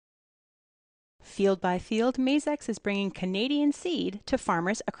Field by field, Mazex is bringing Canadian seed to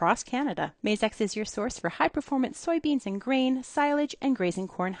farmers across Canada. Mazex is your source for high-performance soybeans and grain, silage, and grazing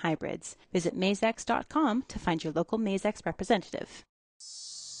corn hybrids. Visit mazex.com to find your local Mazex representative.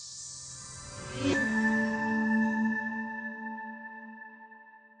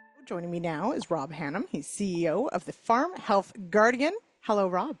 Joining me now is Rob Hannam. He's CEO of the Farm Health Guardian. Hello,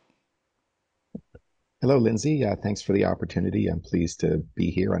 Rob. Hello, Lindsay. Thanks for the opportunity. I'm pleased to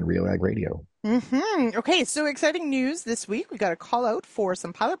be here on Real Ag Radio. Okay, so exciting news this week. We got a call out for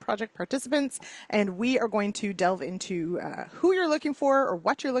some pilot project participants, and we are going to delve into who you're looking for or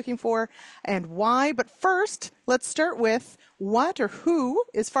what you're looking for and why. But first, let's start with what or who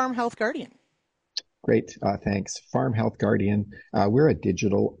is Farm Health Guardian? Great. Thanks. Farm Health Guardian, we're a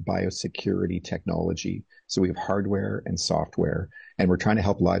digital biosecurity technology. So we have hardware and software, and we're trying to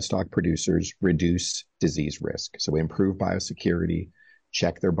help livestock producers reduce disease risk. So we improve biosecurity,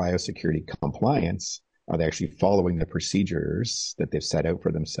 check their biosecurity compliance. Are they actually following the procedures that they've set out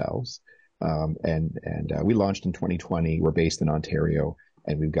for themselves? We launched in 2020. We're based in Ontario,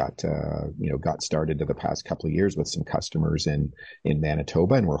 and we've got started in the past couple of years with some customers in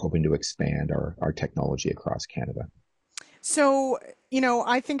Manitoba, and we're hoping to expand our technology across Canada. So,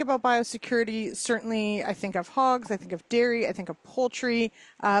 I think about biosecurity. Certainly, I think of hogs, I think of dairy, I think of poultry,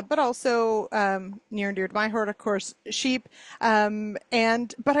 but also near and dear to my heart, of course, sheep. But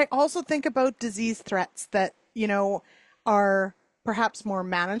I also think about disease threats that, are perhaps more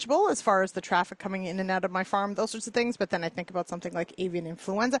manageable as far as the traffic coming in and out of my farm, those sorts of things. But then I think about something like avian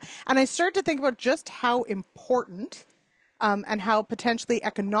influenza, and I start to think about just how important and how potentially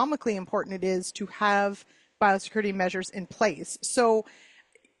economically important it is to have biosecurity measures in place. So,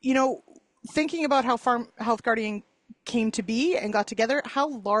 thinking about how Farm Health Guardian came to be and got together, how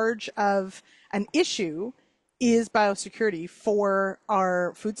large of an issue is biosecurity for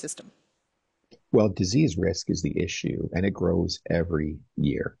our food system? Well, disease risk is the issue, and it grows every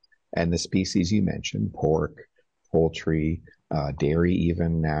year. And the species you mentioned, pork, poultry, dairy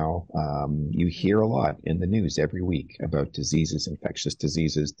even now, you hear a lot in the news every week about diseases, infectious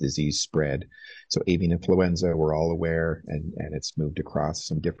diseases, disease spread. So avian influenza, we're all aware, and it's moved across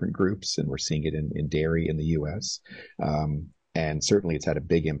some different groups, and we're seeing it in dairy in the U.S. And certainly it's had a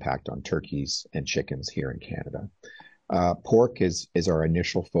big impact on turkeys and chickens here in Canada. Pork is our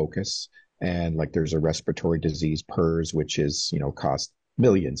initial focus. And like there's a respiratory disease, PRRS, which is, cost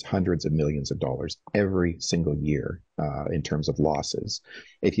millions, hundreds of millions of dollars every single year in terms of losses.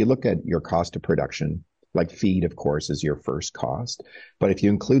 If you look at your cost of production, like feed, of course, is your first cost. But if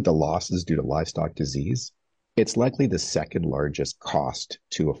you include the losses due to livestock disease, it's likely the second largest cost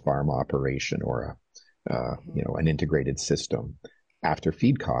to a farm operation or an integrated system after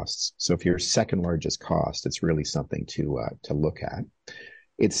feed costs. So if your second largest cost, it's really something to look at.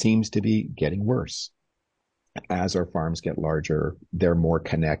 It seems to be getting worse. As our farms get larger, they're more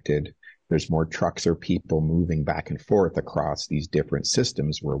connected. There's more trucks or people moving back and forth across these different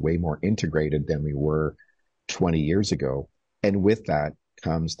systems. We're way more integrated than we were 20 years ago. And with that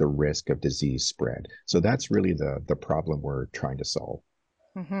comes the risk of disease spread. So that's really the problem we're trying to solve.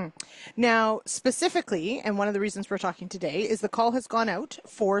 Mm-hmm. Now, specifically, and one of the reasons we're talking today is the call has gone out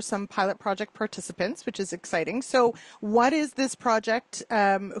for some pilot project participants, which is exciting. So what is this project?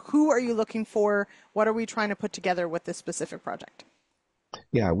 Who are you looking for? What are we trying to put together with this specific project?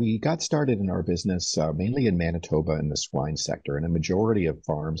 Yeah, we got started in our business mainly in Manitoba in the swine sector, and a majority of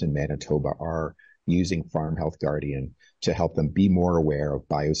farms in Manitoba are using Farm Health Guardian to help them be more aware of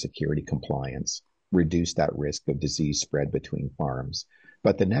biosecurity compliance, reduce that risk of disease spread between farms.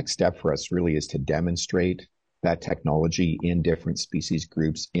 But the next step for us really is to demonstrate that technology in different species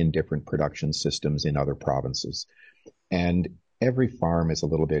groups, in different production systems in other provinces. And every farm is a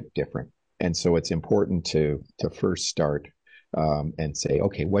little bit different. And so it's important to first start and say,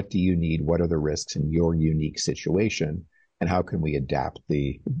 okay, what do you need? What are the risks in your unique situation? And how can we adapt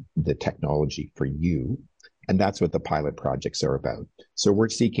the technology for you? And that's what the pilot projects are about. So we're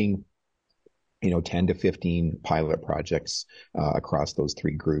seeking 10 to 15 pilot projects across those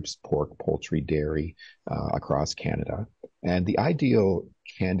three groups, pork, poultry, dairy, across Canada. And the ideal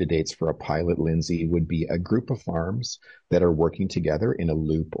candidates for a pilot, Lindsay, would be a group of farms that are working together in a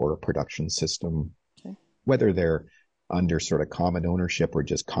loop or a production system, okay, whether they're under sort of common ownership or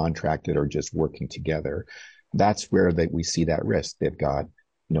just contracted or just working together. That's where we see that risk. They've got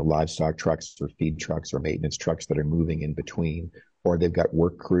livestock trucks or feed trucks or maintenance trucks that are moving in between, or they've got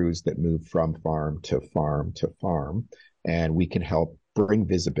work crews that move from farm to farm to farm. And we can help bring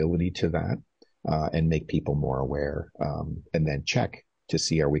visibility to that and make people more aware, and then check to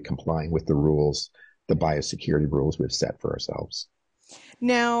see, are we complying with the rules, the biosecurity rules we've set for ourselves.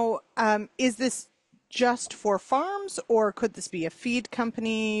 Now, is this just for farms, or could this be a feed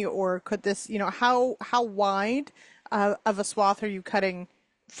company, or could this, how wide of a swath are you cutting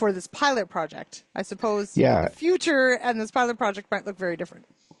for this pilot project? I suppose, the Yeah, future and this pilot project might look very different.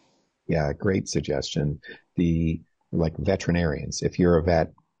 yeah, great suggestion. The like veterinarians, if you're a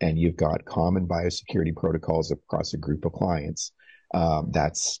vet and you've got common biosecurity protocols across a group of clients,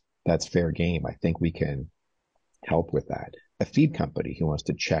 that's fair game. I think we can help with that. A feed company who wants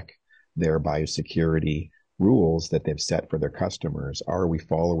to check their biosecurity rules that they've set for their customers. Are we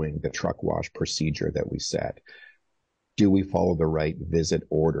following the truck wash procedure that we set? Do we follow the right visit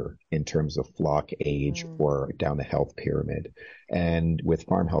order in terms of flock age Mm. or down the health pyramid? And with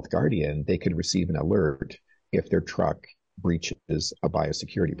Farm Health Guardian, they could receive an alert if their truck breaches a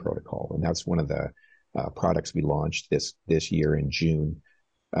biosecurity protocol. And that's one of the products we launched this year in June,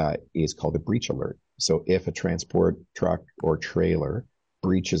 is called a breach alert. So if a transport truck or trailer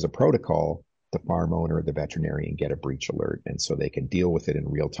breaches a protocol, the farm owner or the veterinarian get a breach alert. And so they can deal with it in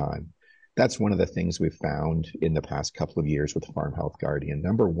real time. That's one of the things we've found in the past couple of years with Farm Health Guardian.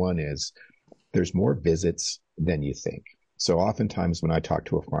 Number one is there's more visits than you think. So oftentimes when I talk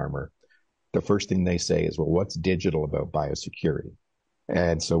to a farmer, the first thing they say is, well, what's digital about biosecurity?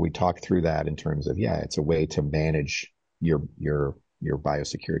 And so we talk through that in terms of, yeah, it's a way to manage your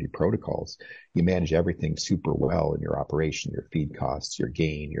biosecurity protocols. You manage everything super well in your operation, your feed costs, your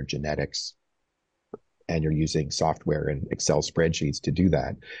gain, your genetics, and you're using software and Excel spreadsheets to do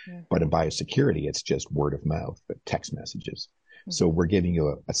that. Yeah. But in biosecurity, it's just word of mouth, text messages. Mm-hmm. So we're giving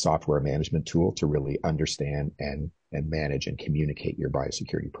you a software management tool to really understand and manage and communicate your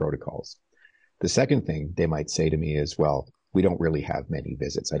biosecurity protocols. The second thing they might say to me is, well, we don't really have many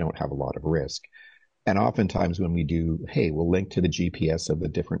visits. I don't have a lot of risk. And oftentimes when we do, hey, we'll link to the GPS of the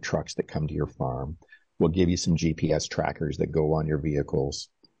different trucks that come to your farm. We'll give you some GPS trackers that go on your vehicles,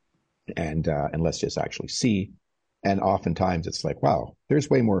 and let's just actually see. And oftentimes it's like, wow, there's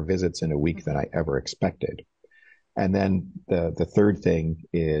way more visits in a week than I ever expected. And then the third thing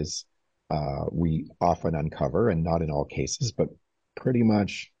is we often uncover, and not in all cases, but pretty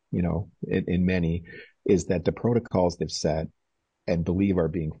much, in many, is that the protocols they've set and believe are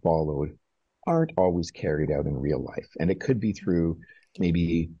being followed aren't always carried out in real life. And it could be through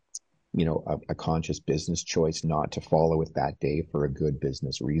maybe, a conscious business choice not to follow it that day for a good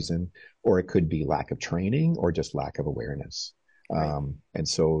business reason, or it could be lack of training or just lack of awareness. Right. And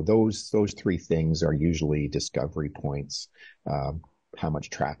so those three things are usually discovery points, how much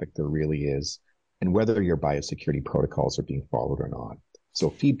traffic there really is, and whether your biosecurity protocols are being followed or not. So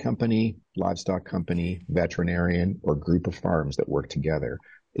feed company, livestock company, veterinarian, or group of farms that work together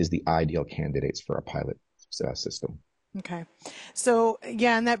is the ideal candidates for a pilot system. Okay. So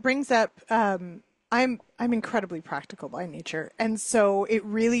yeah, and that brings up I'm incredibly practical by nature. And so it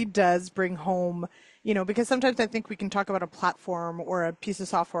really does bring home, because sometimes I think we can talk about a platform or a piece of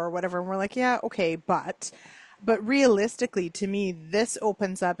software or whatever, and we're like, yeah, okay, but realistically to me, this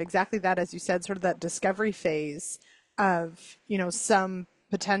opens up exactly that, as you said, sort of that discovery phase of, some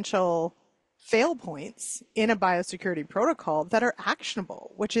potential fail points in a biosecurity protocol that are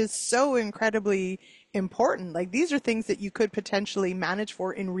actionable, which is so incredibly important. Like, these are things that you could potentially manage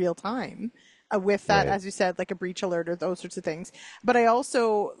for in real time with that, Right. as you said, like a breach alert or those sorts of things. But I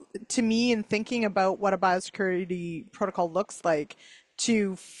also, to me, in thinking about what a biosecurity protocol looks like,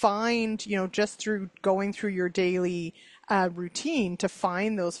 to find, just through going through your daily routine, to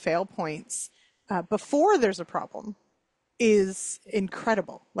find those fail points before there's a problem is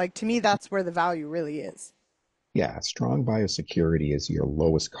incredible. Like, to me, that's where the value really is. Yeah, strong biosecurity is your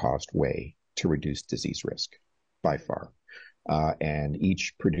lowest cost way to reduce disease risk by far. And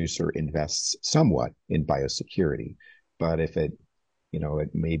each producer invests somewhat in biosecurity, but if it, it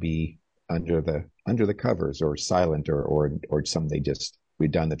may be under the covers or silent or some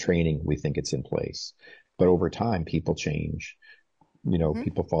we've done the training, we think it's in place. But over time, people change. Mm-hmm.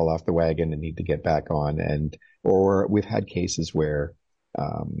 People fall off the wagon and need to get back on. Or we've had cases where,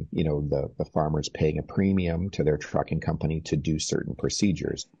 the farmer's paying a premium to their trucking company to do certain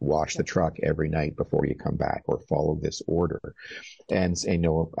procedures, wash the truck every night before you come back, or follow this order. And,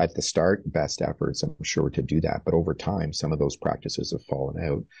 at the start, best efforts, I'm sure, to do that. But over time, some of those practices have fallen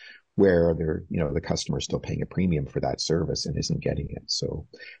out where the customer is still paying a premium for that service and isn't getting it. So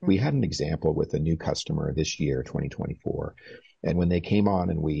we had an example with a new customer this year, 2024. And when they came on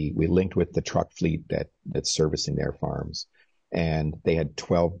and we linked with the truck fleet that's servicing their farms, and they had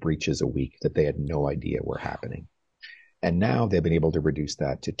 12 breaches a week that they had no idea were happening. And now they've been able to reduce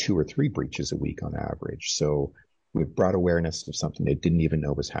that to 2 or 3 breaches a week on average. So we've brought awareness of something they didn't even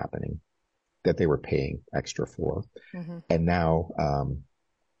know was happening. that they were paying extra for. Mm-hmm. And now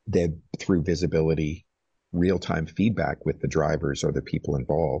they, through visibility, real-time feedback with the drivers or the people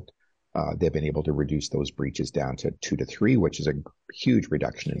involved, they've been able to reduce those breaches down to 2 to 3, which is a huge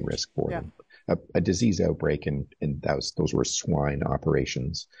reduction in risk for them. A disease outbreak, and those were swine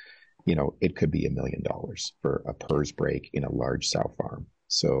operations. It could be $1 million for a PRRS break in a large sow farm.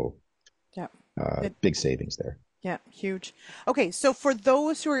 So, big savings there. Yeah, huge. Okay, so for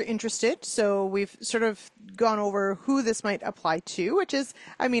those who are interested, so we've sort of gone over who this might apply to, which is,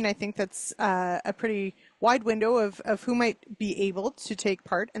 I think that's a pretty wide window of who might be able to take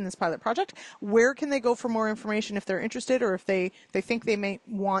part in this pilot project. Where can they go for more information if they're interested, or if they think they may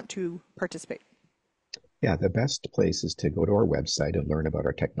want to participate? Yeah, the best place is to go to our website and learn about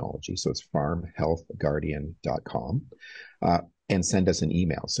our technology. So it's farmhealthguardian.com. And send us an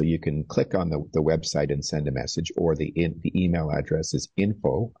email. So you can click on the website and send a message, or the email address is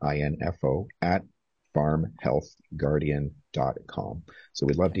info at farmhealthguardian.com. So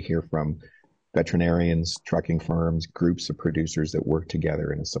we'd love to hear from veterinarians, trucking firms, groups of producers that work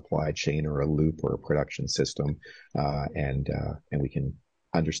together in a supply chain or a loop or a production system, and we can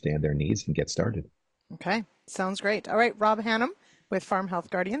understand their needs and get started. Okay, sounds great. All right, Rob Hannum with Farm Health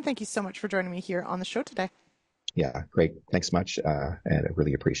Guardian, thank you so much for joining me here on the show today. Yeah, great. Thanks much. And I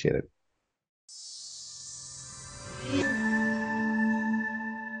really appreciate it.